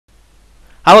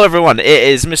Hello everyone, it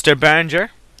is Mr. Berringer,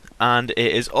 and it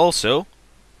is also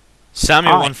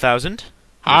Sameo1000,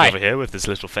 Hi. over here with his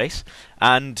little face,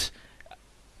 and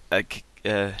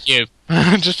You.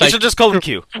 I should just call him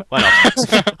Q. Why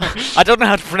not? I don't know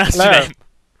how to pronounce your name.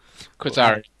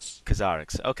 Qyzariex.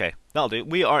 Qyzariex. Okay, that'll do.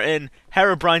 We are in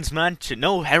Herobrine's mansion.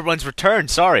 No, Herobrine's return.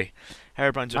 Sorry,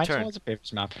 Herobrine's return. Was a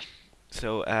paper's map.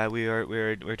 So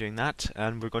we're doing that,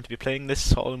 and we're going to be playing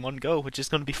this all in one go, which is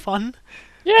going to be fun.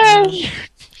 Yay!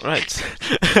 Right.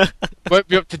 Won't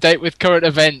be up to date with current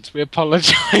events. We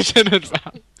apologise in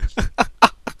advance.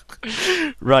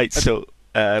 Right. So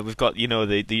we've got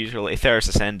the usual Aetheris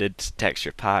Ascended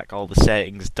texture pack, all the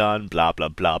settings done, blah blah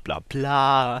blah blah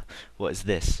blah. What is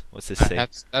this? What's this say?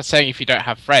 That's saying if you don't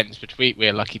have friends, but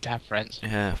we're lucky to have friends.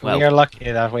 Yeah. Well, we are lucky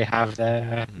that we have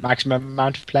the maximum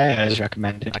amount of players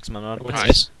recommended. maximum amount of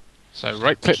Nice. So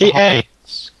right click Key the A.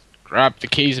 hoppers, grab the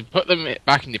keys and put them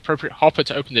back in the appropriate hopper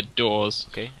to open the doors.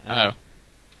 Okay. Oh.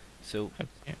 So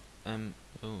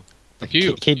oh.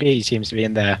 You. Key B seems to be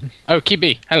in there. Oh, key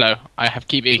B. Hello. I have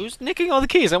key B. Who's nicking all the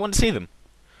keys? I want to see them.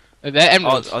 They're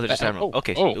emeralds. Oh, they're just emerald.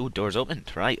 Okay. Oh. Oh, doors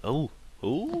opened. Right. Oh.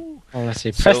 Oh. Well, let's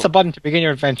see. So- Press the button to begin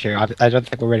your adventure. I don't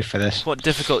think we're ready for this. What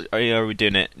difficult are we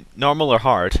doing it? Normal or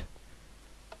hard?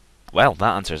 Well,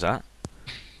 that answers that.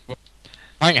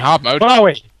 Playing hard mode. Where are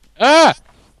we? Ah!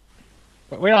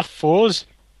 We're not fools.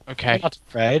 We're Okay. not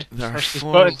afraid. There Press this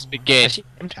are button to I begin. see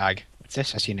a name tag. What's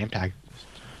this? I see a name tag.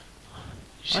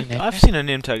 I've seen a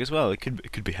name tag as well. It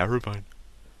could be Herobrine.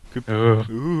 Oh.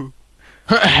 Ooh.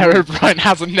 Herobrine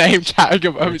has a name tag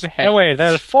above his head. Anyway,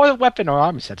 there's 4 weapon or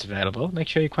armor sets available. Make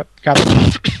sure you grab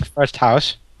the first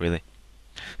house. Really?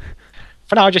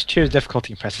 For now, just choose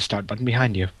difficulty and press the start button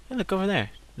behind you. Hey, look over there.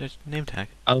 There's a name tag.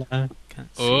 I'll,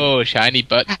 Can't see. Oh, shiny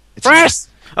butt. it's- Press!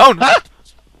 Oh no!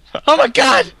 Oh my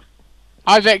god!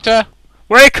 Hi, Victor.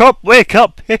 Wake up! Wake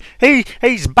up!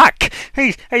 He's back!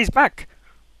 He's back!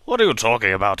 What are you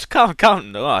talking about?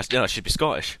 Calm. No, I should be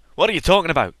Scottish. What are you talking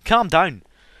about? Calm down.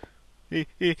 He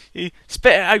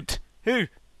spit it out. Who?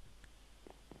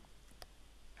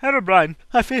 Herobrine,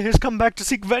 I fear he's come back to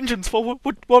seek vengeance for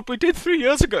what we did 3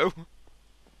 years ago.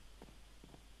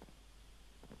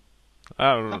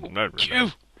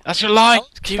 Q. That's your line.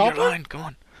 Keep Stop your him. line, come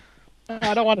on.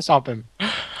 I don't want to stop him.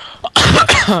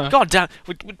 God damn.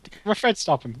 I'm afraid to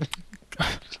stop him.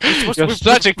 You're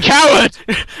such a coward.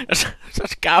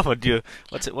 Such a coward, you.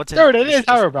 What's it? Dude, it is there's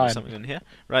Herobrine. something in here.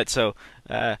 Right, so,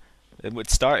 it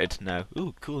started now.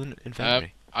 Ooh, cool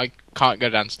infantry. I can't go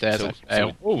downstairs. So- I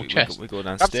fail. so Ooh, chest. we go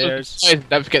downstairs.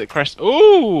 Don't forget the crest.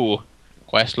 Ooh!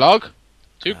 Quest log.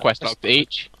 2 quest logs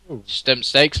each. Ooh. Stem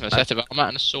stakes and a set of armor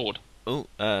and a sword. Oh,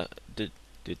 I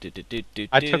took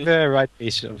the right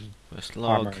piece of Quest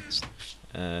armor.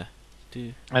 log.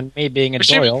 And me being a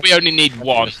Assuming Doyle, we only need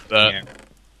one, but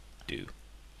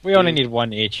we only need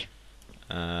one each.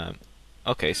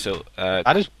 Okay, so,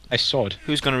 That is a sword.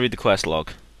 who's gonna read the quest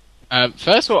log?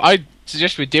 first of all, I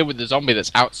suggest we deal with the zombie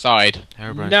that's outside.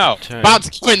 Herobrine's No. return. About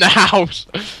to go in the house.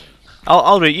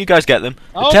 I'll read. You guys get them.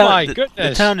 Oh my The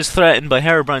goodness. town is threatened by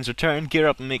Herobrine's return. Gear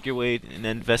up and make your way and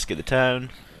investigate the town.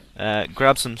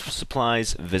 Grab some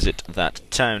supplies. Visit that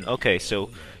town. Okay, so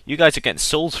you guys are getting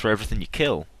souls for everything you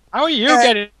kill. How are you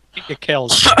getting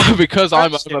killed? Because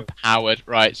I'm That's you. overpowered.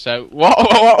 Right, so what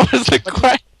was the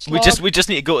question? We just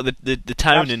need to go to the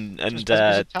town and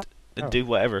Oh. do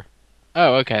whatever.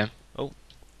 Oh, okay.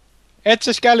 It's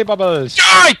a skelly bubbles.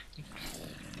 Die!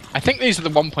 I think these are the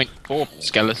 1.4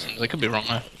 skeletons. I could be wrong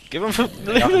there. Give them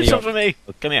some for me.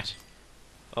 Come here.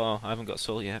 Oh, I haven't got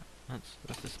soul yet.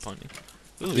 That's disappointing.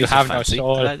 Ooh, You these are have no fancy.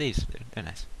 soul. I like these. They're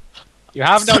nice. You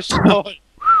have no sword.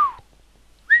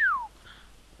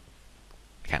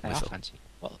 Can't whistle. Fancy.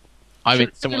 I mean, Should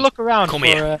we someone... look around Come for,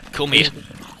 here. Come here.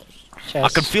 I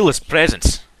chests? can feel his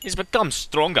presence. He's become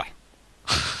stronger.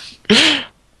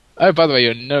 Oh, by the way,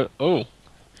 you're no... Oh.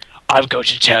 I'm going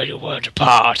to tear your world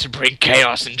apart and bring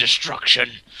chaos and destruction.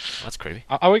 That's creepy.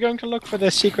 Are we going to look for the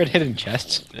secret hidden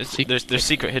chests? There's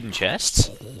secret hidden chests.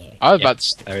 I was about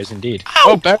to... There is indeed.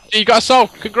 Oh, Barry, you got a soul!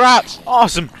 Congrats!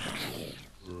 Awesome.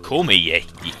 Call me, yeah.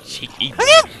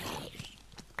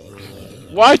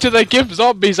 Why do they give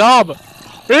zombies armor?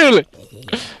 Really?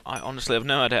 I honestly have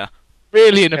no idea.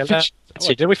 Really Okay, inefficient. let's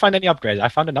see, did we find any upgrades? I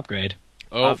found an upgrade.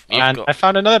 Oh, I've And got- I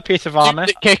found another piece of armor.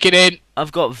 kick it in.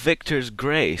 I've got Victor's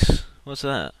Grace. What's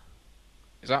that?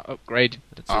 Is that upgrade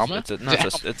It's armor?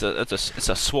 It's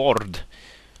a sword.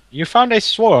 You found a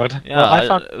sword. Yeah, Well, I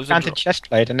found it was a enchanted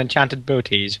chestplate and enchanted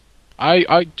booties. I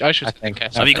should... I think. Okay,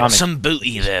 Have you got Funny. some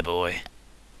booty there, boy?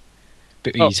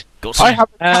 Booties. Got some? I have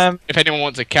a Um, if anyone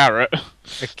wants a carrot.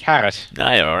 a carrot.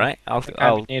 Nah, you're alright.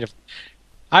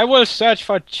 I will search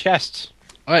for chests.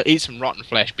 I'll eat some rotten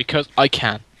flesh because I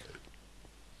can.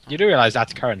 You do realise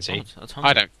that's currency? That's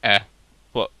I don't care.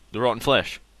 What? The rotten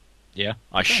flesh? Yeah.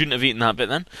 I shouldn't have eaten that bit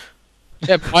then.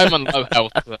 Yeah, but I'm on low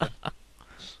health. So.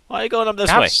 Why are you going up this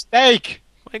Have way? steak!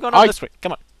 Why are you going up this way?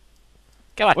 Come on.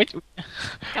 Come on. Wait.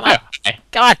 Come on.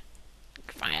 Come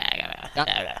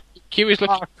on. Q is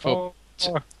looking for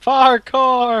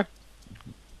Parkour!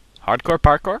 Hardcore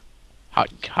parkour?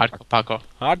 hardcore parkour.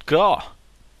 Hardcore.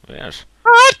 Yes.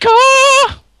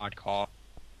 Hardcore! Hardcore.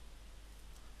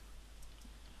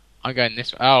 I'm going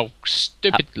this way. Oh,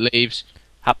 stupid leaves.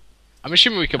 Hop. I'm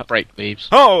assuming we can break leaves.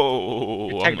 Oh!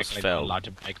 You're Almost technically not fell. allowed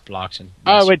to break blocks and...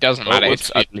 Oh, it doesn't matter. Oh,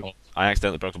 It's whoops, beautiful. I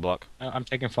accidentally broke a block. I'm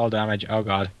taking fall damage. Oh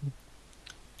god.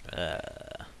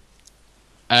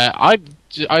 I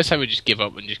say we just give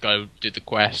up and just go do the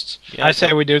quests. Yeah, I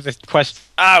say we do the quest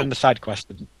Ow! and the side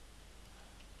quest.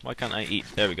 Why can't I eat?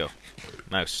 There we go.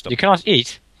 Mouse, stop. You cannot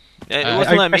eat. It are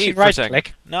wasn't you letting me pressing eat for a right second.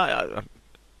 click? No,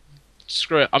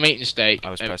 Screw it. I'm eating steak. I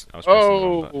was pressing. Oh, the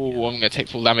wrong button, yeah. I'm gonna take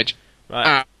full damage.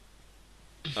 Right.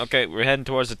 Okay, we're heading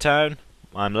towards the town.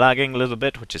 I'm lagging a little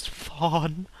bit, which is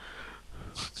fun.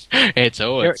 It's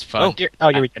fun. You're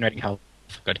regenerating health.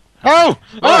 Good. Oh!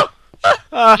 Oh!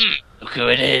 Ah. Look who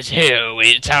it is here.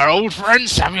 It's our old friend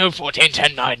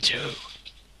Sameo1000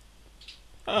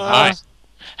 Hi.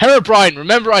 Herobrine,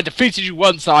 remember I defeated you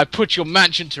once and I put your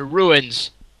mansion to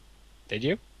ruins. Did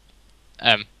you?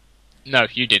 No,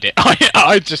 you did it.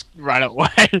 I just ran away.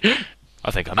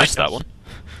 I think I missed that one.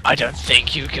 I don't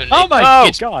think you can. Oh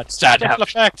my god! Sad how Special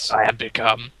effects! I have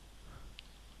become.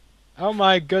 Oh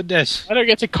my goodness! I don't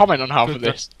get to comment on half of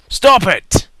this. Stop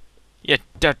it! You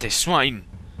dirty swine!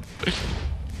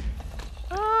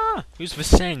 Who's the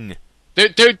sing? Do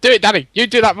it, Daddy. You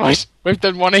do that voice. We've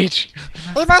done one each.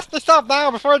 We must stop now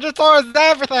before it destroys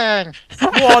everything!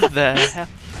 What the hell?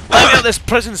 Let me out this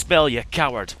prison spell, you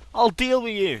coward! I'll deal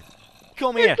with you!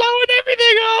 Come here! Blowing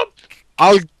everything up.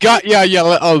 I'll gut ya, you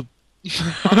little.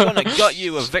 I'm gonna gut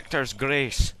you with Victor's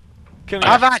grace. Come here!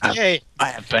 Have at ye! I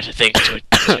have better things to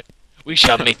do. We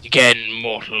shall meet again,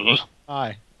 mortal.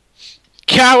 Aye.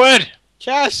 Coward!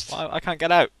 Chest! I can't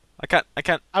get out. I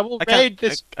can't. I will I can't. raid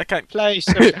this I can't. place.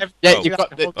 Yeah, Oh. you've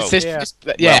got the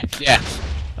Oh. yeah.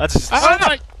 That's just.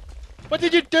 Ah! What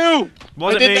did you do?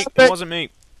 Wasn't I did me. that bit. It wasn't me.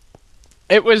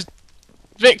 It was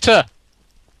Victor.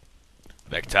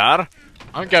 Victor.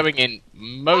 I'm going in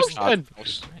most Ocean.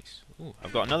 house. Nice. Ooh,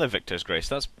 I've got another Victor's grace.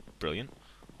 That's brilliant.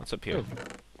 What's up here?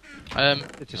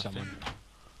 It's just someone.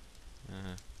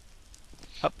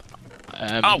 Up.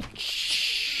 Oh,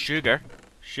 sugar.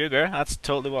 Sugar. That's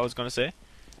totally what I was gonna say.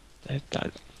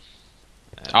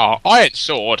 Oh, iron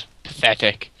sword.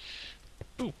 Pathetic.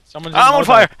 Someone's I'm on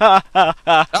fire! Oh.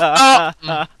 Ow!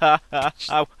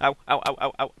 Ow! Ow! Ow! Ow!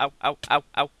 Ow! Ow! Ow!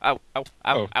 Ow! Ow! Ow! Ow!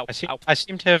 Ow! Ow! I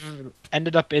seem to have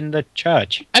ended up in the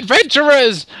church.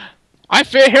 Adventurers! I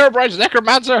fear Herobrine's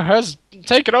necromancer has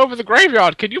taken over the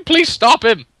graveyard. Can you please stop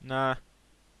him? Nah.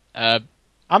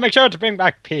 I'll make sure to bring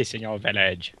back peace in your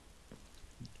village.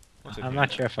 What's it I'm here?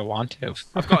 not sure if I want to.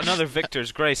 I've got another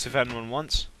Victor's grace if anyone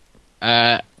wants.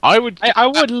 I would. I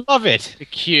would love it. The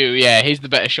Q, yeah, he's the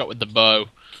better shot with the bow.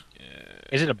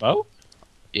 Is it a bow?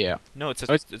 Yeah. No, it's Oh,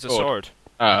 a it's it's a sword. sword.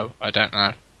 Oh, I don't know. You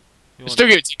I'll want- still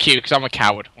give it to Q because I'm a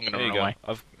coward. I'm gonna There you run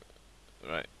go. away.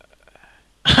 Right.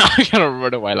 I'm gonna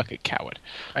run away like a coward.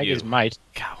 I You. guess might.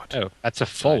 Coward. Oh, that's a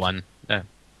full Right. one. No.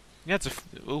 Yeah, it's a.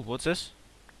 Oh, what's this?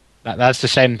 That's the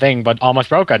same thing, but almost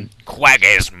broken.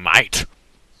 Quaggy's might.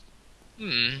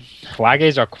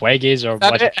 Quaggies or Quaggies or Is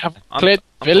that what? it? Have I'm- cleared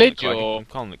I'm calling it village Quaggy. or I'm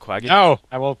calling it Quaggy. No,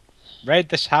 I will raid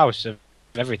this house of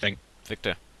everything.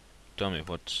 Victor, tell me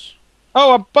what's.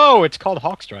 Oh, a bow! It's called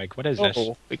Hawkstrike. What is this?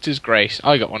 oh, Victor's Grace.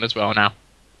 I got one as well now.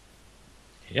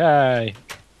 Yay.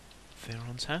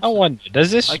 Theron's house? I wonder, does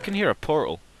this... I can hear a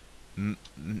portal.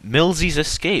 Millsy's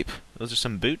escape. Those are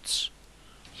some boots.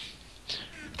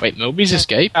 Wait, Milby's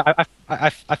escape?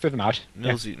 I threw them out.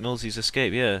 Yeah. Millsy's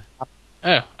escape. Yeah.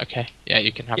 Oh, okay. Yeah,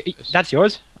 you can have Y- this. That's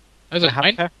yours? Those I are have a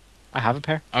mine. pair. I have a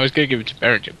pair. I was gonna give it to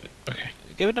Berringer, but okay.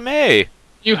 Give it to me.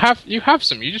 You have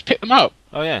some. You just pick them up.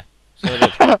 Oh yeah. So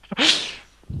I did.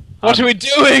 What are we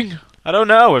doing? I don't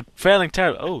know. We're failing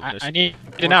terrible. Oh, I there's need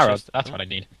more an arrow. chests. That's what I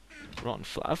need. rotten.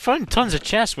 I found tons of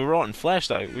chests with rotten flesh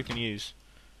that we can use.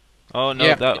 Oh no,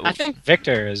 Yeah, that I think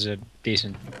Victor is a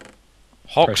decent...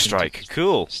 Hawk person Strike. to-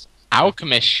 Cool.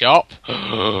 Alchemist shop.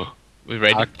 We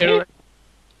ready? Okay.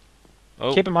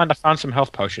 Oh. Keep in mind I found some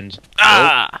health potions.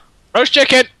 Ah! Roast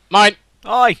chicken. Mine.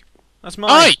 Oi! That's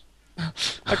mine. Oi.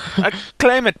 I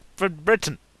claim it for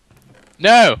Britain.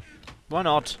 No, Why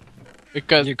not?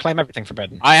 because You claim everything for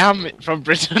Britain. I am from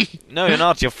Britain. No, you're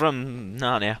not. You're from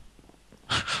Narnia.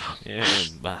 You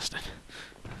bastard.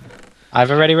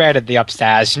 I've already raided the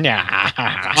upstairs. Nah.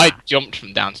 I jumped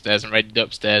from downstairs and raided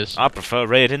upstairs. I prefer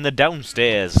raiding the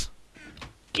downstairs.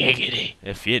 Giggity.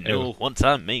 If you know what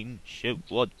I mean. Shoot,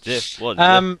 what if,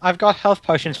 I've got health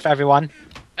potions for everyone.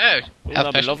 Oh, Well,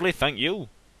 that'd be lovely, thank you.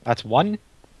 That's one.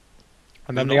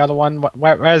 And then Uno. the other one.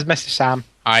 Where's Mr. Sam?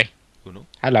 Hi. Uno.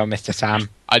 Hello, Mr. Sam.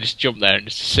 I just jumped there and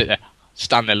just sit there,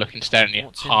 stand there looking, staring at you.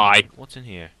 What's in Hi. here? What's in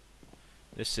here?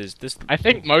 This. I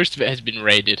think most of it has been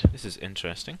raided. This is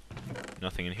interesting.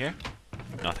 Nothing in here.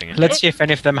 Nothing in Let's see if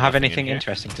any of them have Nothing in anything here.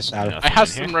 interesting to sell. No. I have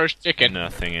in some here? roast chicken. here.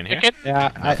 Nothing in here. Chicken?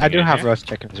 Yeah, I Nothing do in have here. roast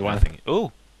chicken as well. Nothing.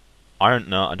 Oh, iron.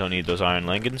 No, I don't need those iron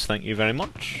leggings. Thank you very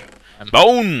much. Um,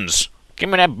 Bones. Give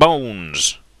me that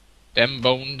bones. Them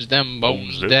bones,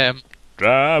 Bones, them.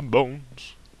 Dry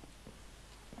bones.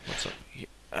 What's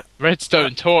up?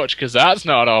 Redstone torch, because that's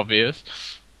not obvious.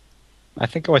 I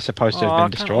think it was supposed to have I been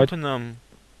can't destroyed. open them.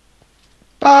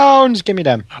 Bones, give me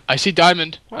them. I see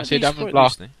diamond. Why I are see these diamond quite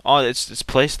block. loose? Oh, it's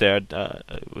placed there. I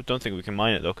don't think we can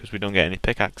mine it though, because we don't get any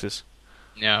pickaxes.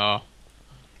 No.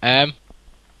 Might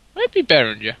be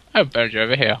Berringer. Oh, Berringer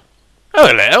over here. Oh,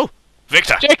 hello,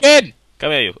 Victor. Chicken!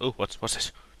 Come here, you. Oh, what's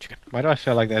this? Chicken. Why do I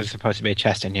feel like there's supposed to be a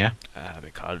chest in here?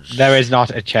 Because There is not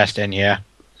a chest in here.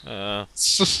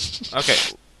 Okay.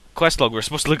 Quest log. We're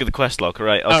supposed to look at the quest log,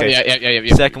 right? Oh, Okay.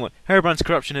 yeah. Second one. Herobrine's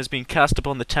corruption has been cast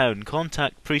upon the town.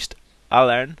 Contact priest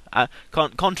Alan.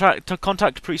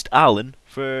 Contact priest Alan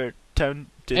for town.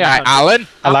 Yeah, Alan.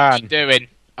 How Alan. you doing?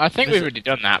 I think This we've is- already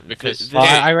done that because Well,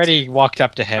 I already walked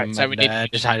up to him Right, so we and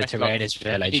need- decided to quest log. raid his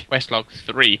village. Quest log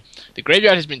 3. The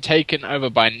graveyard has been taken over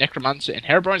by a necromancer in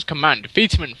Herobrine's command.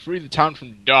 Defeat him and free the town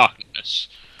from darkness.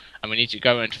 And we need to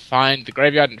go and find the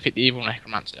graveyard and defeat the evil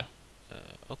necromancer.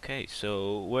 Okay,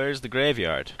 so where's the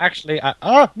graveyard? Actually,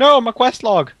 oh no, my quest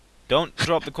log. Don't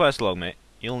drop the quest log, mate.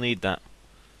 You'll need that.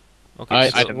 Okay, I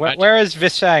so don't- Where is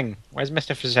Viseng? Where's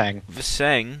Mr. Viseng?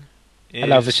 Viseng is...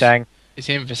 Hello, Viseng. Is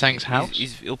he in Viseng's house?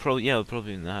 He'll probably be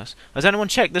in the house. Has anyone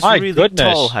checked this My really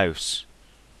goodness. tall house?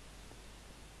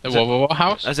 The is it- what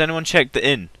house? Has anyone checked the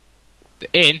inn? The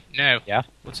inn? No.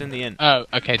 What's in the inn? Oh,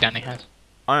 okay, Danny has.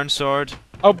 Iron sword.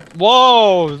 Oh,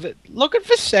 whoa! Look at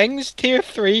Viseng's tier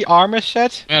 3 armor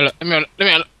set. Let me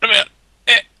look.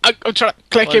 I'm trying to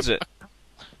click What is it. it?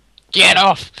 Get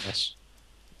off!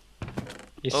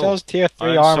 He Oh, sells tier 3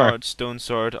 Iron armor. sword, stone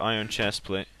sword, iron chest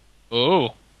plate.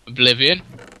 Oh, Oblivion.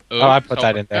 Oh, I put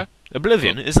that in there.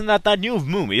 Oblivion? Isn't that new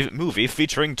movie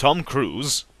featuring Tom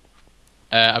Cruise?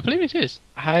 I believe it is.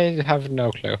 I have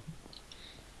no clue.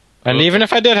 And even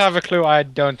if I did have a clue, I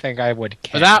don't think I would For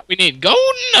care. that, we need golden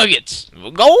nuggets.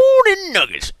 Golden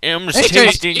nuggets. M's Hey,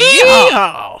 tasting.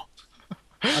 yeehaw!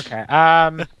 Yeehaw! Okay,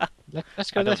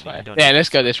 let's go I don't this need- I way. don't Yeah, need- let's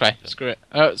go this way. Screw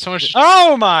it. Someone's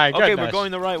Oh my goodness! Okay, we're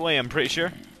going the right way. I'm pretty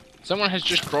sure. someone has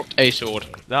just dropped a sword.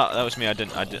 That was me. I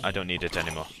don't need it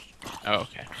anymore. Oh,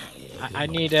 okay. I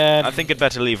need I think I'd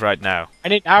better leave right now. I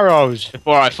need arrows.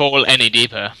 Before I fall any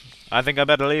deeper, I think I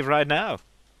better leave right now.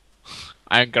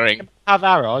 I'm going. Have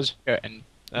arrows. And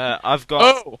I've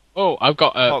got. I've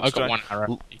got Hawkstrike. one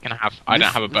arrow. You can have. I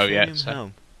don't have a bow yet. So.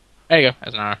 Home. There you go.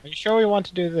 There's an arrow. Are you sure we want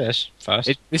to do this first?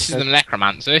 This is the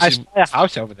necromancer. This I is. spy a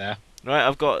house over there. Right,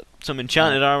 I've got some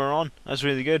enchanted armor on. That's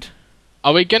really good.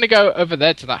 Are we gonna go over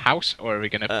there to that house, or are we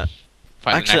gonna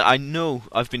find Actually, the I know.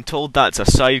 I've been told that's a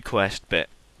side quest bit.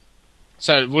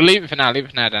 So we'll leave it for now. Leave it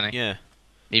for now, Danny. Yeah.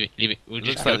 Leave it. We'll It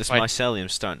just looks go like this find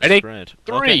mycelium's starting Ready? to spread.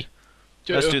 3, Okay,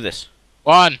 2, let's do this.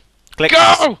 1. Click.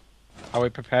 Go! Are we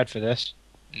prepared for this?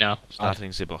 No.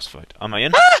 Starting the boss fight. Am I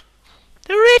in?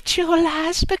 The ritual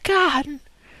has begun.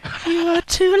 You are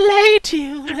too late,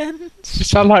 humans. You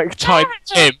sound like Tiny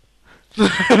Tim.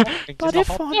 But if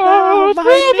for now,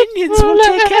 my minions will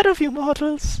take care of you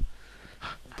mortals.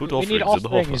 Put We need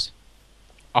offerings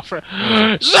in the hopper.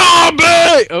 offerings. Offer.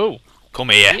 Zombie! Oh. Come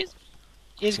here.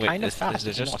 He's Wait, kind of is fast.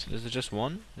 there isn't just he? is there just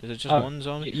one? Is it just Oh, one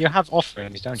zombie? You have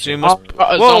offerings, don't So you? you must.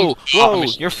 got a Whoa, zombie- whoa!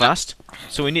 Oh, You're fast.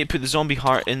 So we need to put the zombie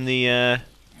heart in the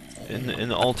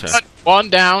altar. One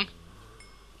down.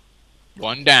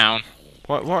 One down.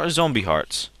 What are zombie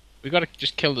hearts? We gotta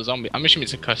just kill the zombie. I'm assuming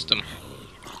it's a custom.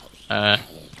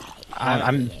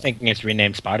 I'm thinking it's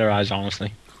renamed Spider Eyes,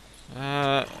 honestly.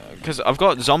 Because I've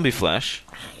got zombie flesh.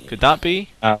 Could that be?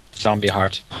 Zombie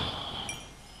heart.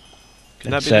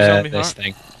 Could that It's, be the zombie this heart?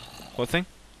 thing. What thing?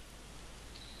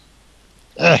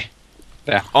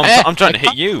 There. Oh, I'm trying to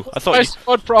hit you. I thought I you.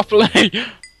 squad properly.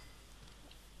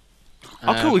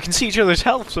 Oh, cool. We can see each other's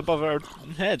healths above our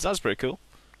heads. That's pretty cool.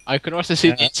 I can also see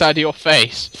the inside of your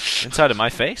face. Inside of my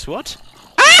face? What?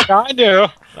 I do.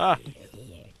 Ah.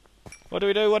 What do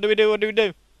we do? What do we do? What do we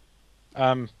do?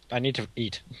 I need to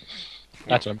eat.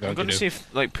 That's what I'm going I'm going to to do. see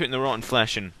if like putting the rotten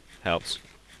flesh in helps.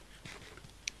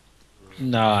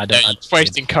 No, I don't. It's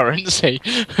wasting currency.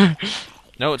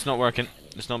 No, it's not working.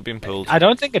 It's not being pulled. I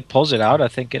don't think it pulls it out. I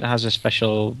think it has a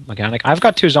special mechanic. I've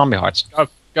got 2 zombie hearts.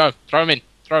 Go, throw him in.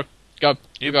 Go.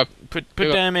 You go. Put You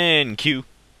go. them in, Q.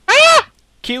 Ah!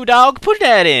 Q, dog, put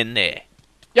that in there.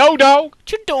 Yo, dog.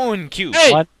 What you doing, Q?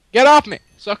 Hey, What? get off me,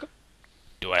 sucker.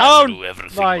 Do I have Oh, to do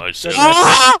everything my myself? goodness.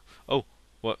 Ah!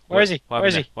 What? Where is he? What Where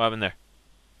is happened he? there? What happened there?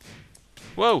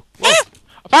 Whoa! Whoa!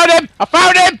 I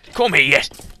found him. Come here, yes.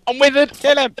 I'm withered.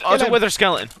 Kill him! Oh, it's Kill a him. wither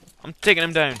skeleton. I'm taking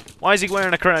him down. Why is he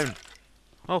wearing a crown?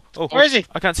 Oh, oh. Where is he?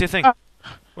 I can't see a thing.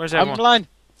 Where's I'm everyone? blind.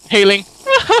 Healing.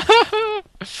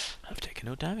 I've taken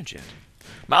no damage yet.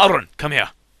 Malron, come here.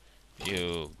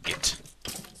 You git.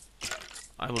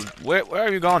 I will. Where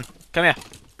are you gone? Come here.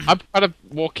 I'm trying to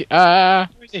walk it. Where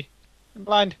is he? I'm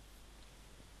blind.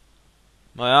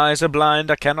 My eyes are blind.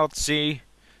 I cannot see.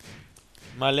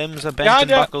 My limbs are bent Behind and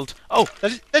you. buckled. Oh,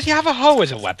 Does he have a hoe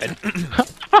as a weapon?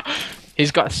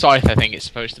 He's got a scythe, I think it's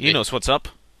supposed to be. you knows what's up.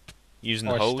 Using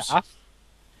Or the hose. staff?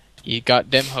 You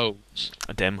got them hoes.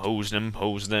 Them hose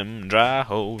them, dry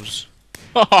hose.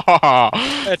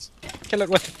 Let's kill it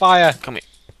with fire. Come here.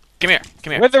 Come here.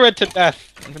 Come here. Wither it to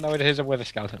death. Even though it is a wither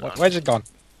skeleton. Where's it gone?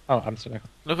 Oh, I'm still there.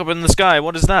 Look up in the sky.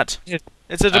 What is that?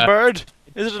 Is it a bird?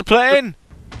 Is it a plane?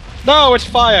 No, it's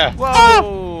fire!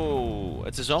 Whoa!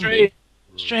 It's a zombie.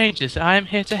 Strangers, I am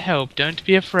here to help. Don't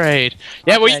be afraid.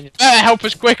 Yeah, well, Okay. you better help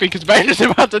us quickly because Berringer's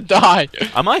about to die.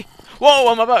 Am I?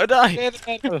 Whoa! I'm about to die. Near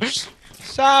the middle.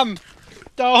 Sam!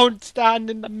 Don't stand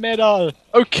in the middle!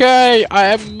 Okay, I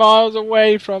am miles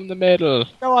away from the middle.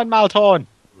 Go on, Malthorn!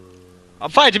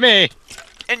 Fight me!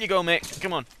 In you go, mate.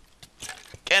 Come on.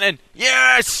 Get in.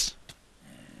 Yes!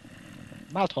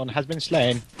 Malthorn has been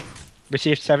slain.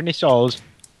 Received 70 souls.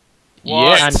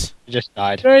 What? And he just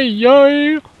died. Hey,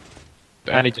 yo!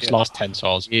 And he just lost 10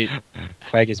 souls. You-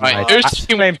 Quag is Right, mine.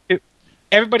 who's-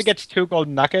 Everybody gets 2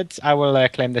 golden nuggets. I will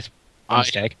claim this I-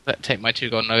 mistake. Take my 2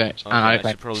 gold nuggets. Okay, and I I,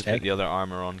 should probably put the other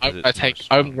armor on. 'cause I'm it's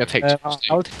more gonna take. strong.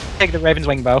 I'll take the Raven's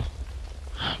Wing Bow.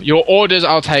 Your orders.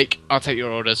 I'll take your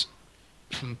orders.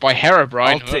 By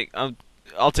Herobrine.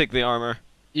 I'll take the armor.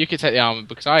 You can take the armor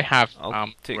because I have I'll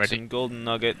take ready. some golden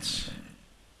nuggets.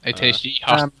 ATSG.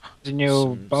 There's a new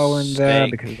Some bow in there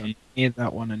steak. because I don't need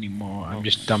that one anymore. I'm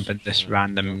just dumping this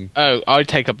random. Oh, I'll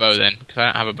take a bow then because I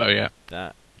don't have a bow yet.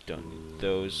 That. Don't need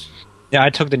those. Yeah, I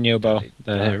took the new bow, Take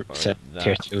the that or tier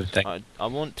that. 2 thing. I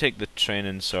won't take the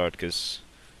training sword because,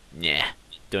 yeah,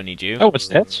 don't need you. Oh, what's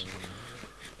this?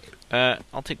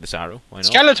 I'll take this arrow. Why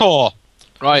not? Skeletor!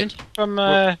 Right. From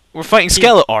We're fighting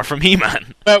Skeletor from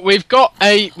He-Man. But we've got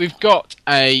a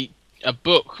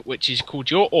book which is called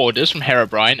Your Orders from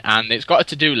Herobrine, and it's got a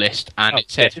to-do list, and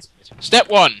it says Step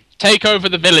 1: take over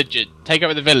the village. Take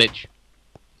over the village.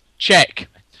 Check.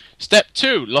 Step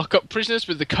 2: lock up prisoners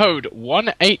with the code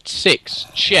 186.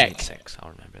 Check. 6. I'll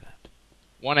remember that.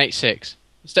 186.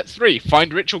 Step 3: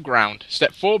 find ritual ground.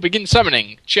 Step 4: begin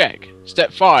summoning. Check.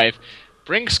 Step 5: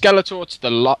 bring Skeletor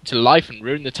to life and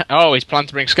ruin the town. Oh, he's planned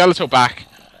to bring Skeletor back.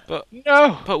 But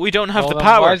No. but we don't have Hold the on,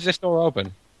 power. Why is this door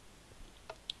open?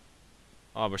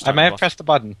 Oh, we're I starting may the have boss. pressed the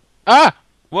button. Ah.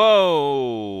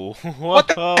 Whoa! What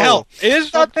the hell?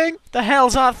 Is that thing? The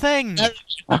hell's that thing?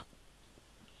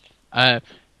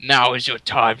 Now is your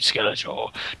time,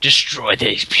 Skeletor. Destroy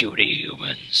these puny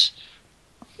humans.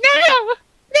 No!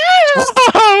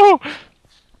 No!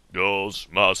 Yes,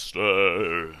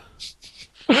 master.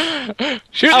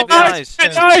 Shoot Oh, the eyes! nice.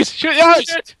 Shoot the eyes! Shoot the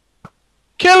eyes!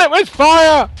 Kill it with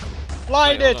fire!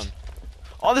 Blinded! Wait,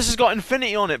 oh, this has got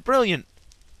infinity on it. Brilliant.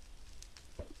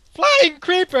 Flying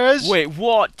creepers! Wait,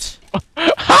 what? God,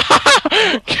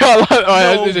 that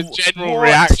No, is a general what?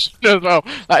 reaction as well.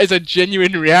 That is a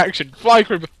genuine reaction. Fly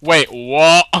creeper. Wait,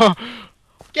 what?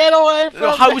 Get away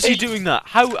from How me! is he doing that?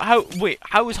 Wait,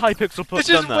 how is Hypixel This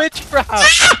done is that?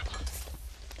 witchcraft!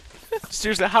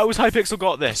 Seriously, how has Hypixel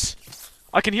got this?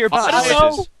 I can hear bad I don't know.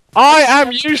 noises. I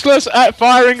am useless at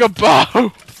firing a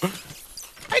bow.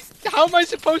 How am I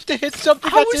supposed to hit something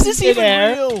How that's is this in even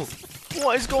midair? real?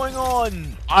 What is going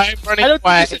on? I'm running I don't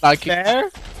away think it's like fair.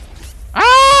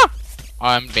 Ah!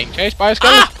 I'm being chased by a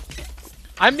skeleton.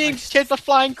 I'm being chased by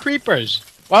flying creepers.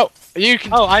 Well, you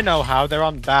can. Oh, I know how. They're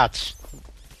on bats.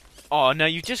 Oh, now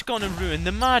you've just gone and ruined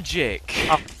the magic.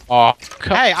 Oh,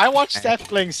 Hey, I watch Seth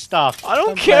Bling's stuff. I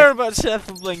don't care about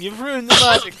Seth Bling. You've ruined the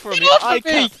magic for me. off of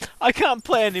me! I can't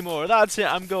play anymore. That's it.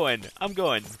 I'm going. I'm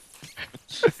going.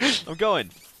 I'm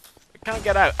going. I can't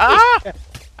get out. Ah!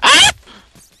 Ah!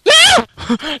 No!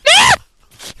 No!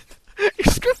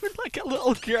 You're screaming like a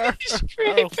little girl.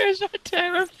 Creepers are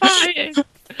terrifying.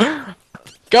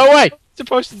 Go away!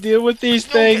 supposed to deal with these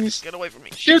No, things? Get away from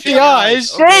me. Shoot the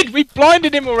eyes. Okay. Sid, we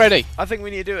blinded him already. I think we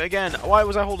need to do it again. Why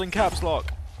was I holding caps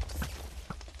lock?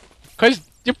 Because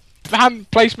your hand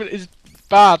placement is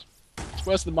bad. It's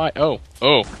worse than my. Oh.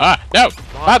 No.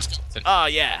 Bad skeleton. Ah,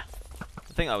 yeah.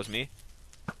 I think that was me.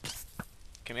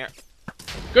 Come here.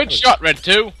 Good shot, Red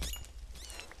 2.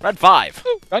 Red 5.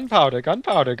 Gunpowder.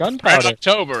 Red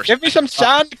October. Give me some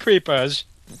sand creepers.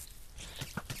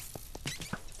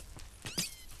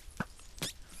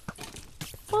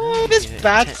 Oh, this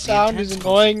bat sound is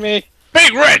annoying me.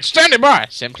 Big Red standing by.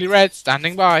 Simply Red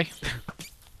standing by.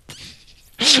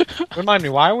 Remind me,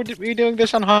 why were we doing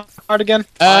this on hard again?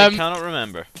 I cannot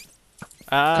remember.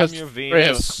 I'm 'cause your real.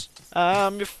 Venus.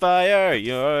 I'm your fire,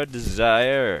 your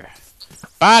desire.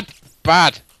 Bad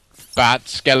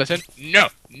skeleton. No.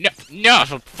 I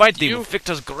shall fight thee You- with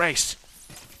Victor's grace.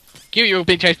 You're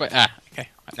being chased by. Okay.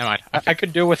 Never mind. I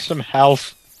could do with some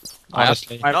health.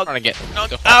 Honestly. I'm No. trying to get. No,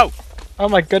 the- ow! Oh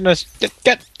my goodness.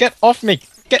 Get off me.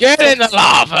 Get in the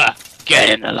lava. Get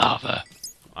in the lava.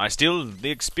 I steal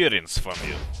the experience from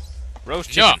you.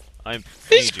 Roast No. chicken. I'm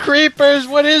These creepers,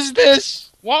 what is this?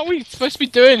 What are we supposed to be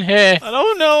doing here? I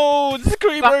don't know. These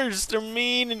creepers. They're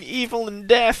mean and evil and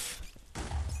deaf.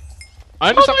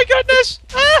 I'm Oh my goodness!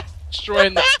 Ah!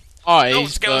 destroying the eyes. No,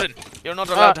 but- skeleton. You're not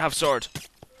allowed to have sword.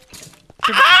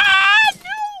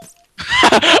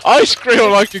 I squeal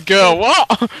like a girl.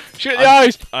 What? Shoot the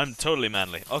eyes. I'm totally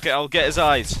manly. Okay, I'll get his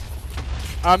eyes.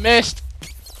 I missed.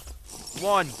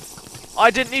 1.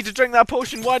 I didn't need to drink that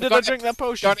potion. Why did I Got it. drink that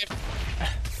potion? Got it.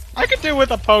 I could do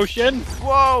with a potion.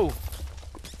 Whoa!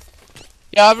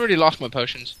 Yeah, I've already lost my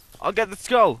potions. I'll get the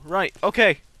skull. Right,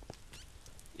 okay.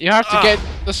 You have to Ah. get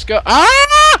the skull.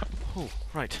 Ah! Oh,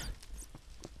 right.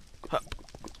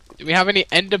 Do we have any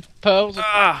ender pearls?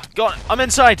 Got it. I'm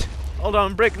inside. Hold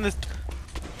on, I'm breaking this.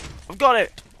 I've got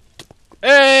it.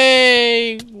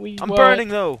 Hey! I'm burning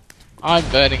though. I'm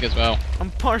burning as well. I'm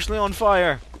partially on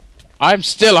fire. I'm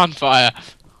still on fire.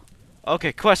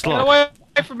 Okay, quest Get log. away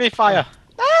from me, fire.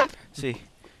 Ah! See,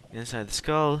 inside the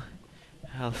skull.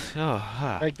 Health.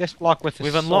 Break this block with the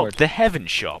We've sword. unlocked the heaven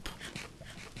shop.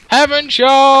 Heaven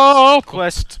shop!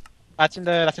 Quest. That's in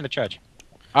the church.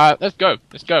 Let's go.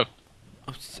 Let's go.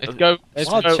 Let's go. Let's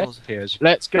Odd go. chest appears.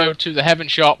 Let's go to the heaven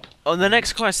shop. On the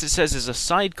next quest, it says is a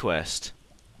side quest.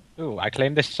 Ooh, I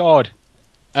claim this sword.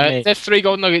 Me. There's 3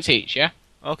 gold nuggets each, yeah?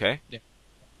 Okay. Yeah.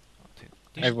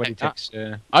 Everybody take takes.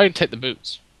 I can take the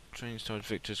boots. Training sword,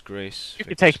 Victor's grace. You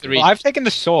can Victor's take 3. Well, I've taken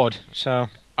the sword, so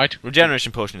I took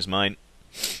Regeneration potion is mine.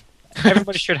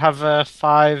 everybody should have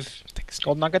 5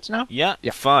 gold nuggets now. Yeah,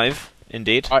 Yeah. 5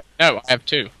 indeed. No, I have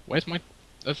 2. Where's my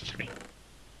other 3?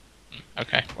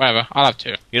 Okay, whatever. I'll have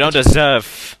 2. You don't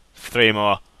deserve 3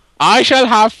 more. I shall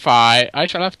have 5. I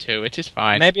shall have 2. It is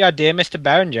fine. Maybe our dear Mr.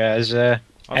 Berringer has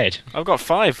 8. I've got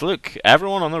 5. Look,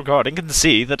 everyone on the recording can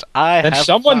see that I Then have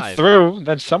someone 5. threw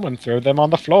them on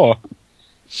the floor.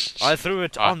 I threw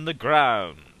it on the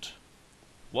ground.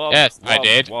 Wob, Yes, I wob,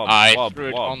 did. wob, I wob, threw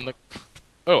it wob. on the.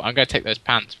 Oh, I'm going to take those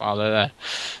pants while they're there.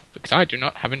 Because I do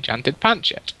not have enchanted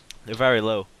pants yet. They're very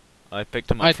low. I picked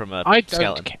them up from a I don't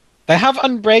skeleton. care. They have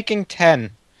Unbreaking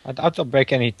 10. I doubt they'll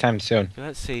break any time soon.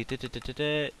 Let's see. Let's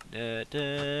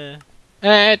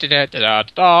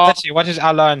see, what is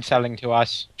Alan selling to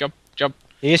us? Jump.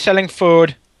 He is selling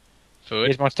food. Food.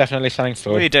 He's most definitely selling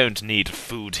food. We don't need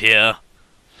food here.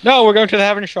 No, we're going to the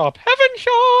Heaven Shop. Heaven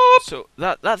Shop! So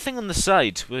that thing on the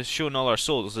side was showing all our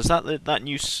souls. Is that that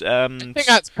new I think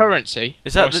that's currency.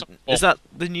 is that Or is that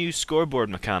the new scoreboard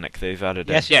mechanic they've added?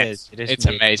 Yes, in? it Yes, is. It is it's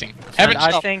indeed. amazing. And Heaven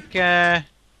I shop. think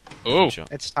Oh, Sure.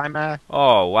 it's time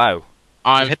Oh wow. to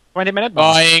I'm hit the 20-minute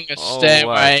mark. buying a Oh,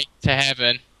 stairway to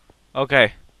heaven.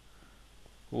 Okay.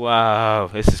 Wow,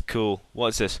 this is cool.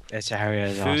 What's this? This area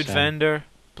is Food awesome. vendor,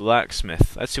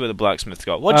 blacksmith. Let's see what the blacksmith's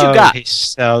got. What Oh, you got? He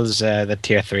sells the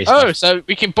tier 3 Oh, stuff. so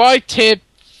we can buy tier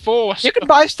 4 You can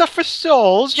buy stuff for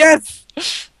souls? Yes!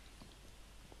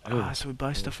 So we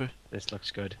buy stuff for. This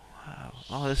looks good. Wow.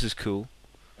 Oh, this is cool.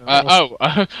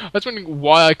 I was wondering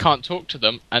why I can't talk to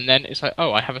them, and then it's like,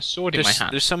 oh, I have a sword in my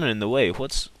hand. There's someone in the way.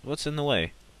 What's in the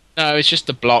way? No, it's just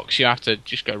the blocks. You have to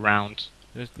just go round.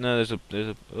 There's a.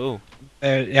 Oh.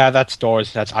 Yeah, that's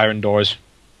doors. That's iron doors.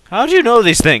 How do you know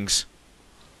these things?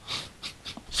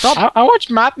 I watch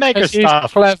map maker He's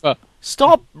stuff. clever.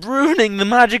 Stop ruining the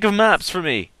magic of maps for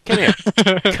me. Come here.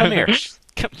 Come here.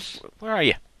 Come. Where are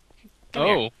you? Come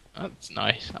here. Oh, that's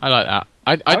nice. I like that.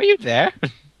 Are you there?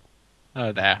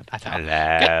 Oh, there. That's how.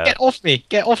 Hello. Get off me!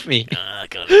 Get off me! I'm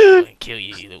gonna kill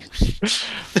you.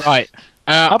 Right.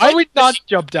 How about we not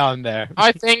jump down there?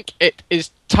 I think it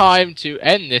is time to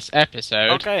end this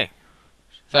episode. Okay.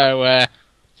 So,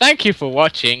 thank you for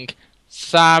watching.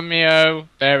 Sameo,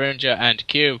 Berringer, and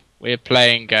Q. We're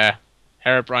playing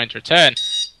Herobrine's Return.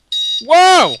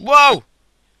 Whoa! Whoa!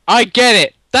 I get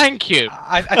it. Thank you.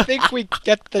 I think we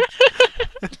get the.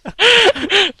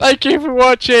 Thank you for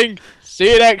watching.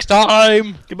 See you next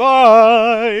time.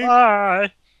 Goodbye!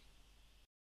 Bye.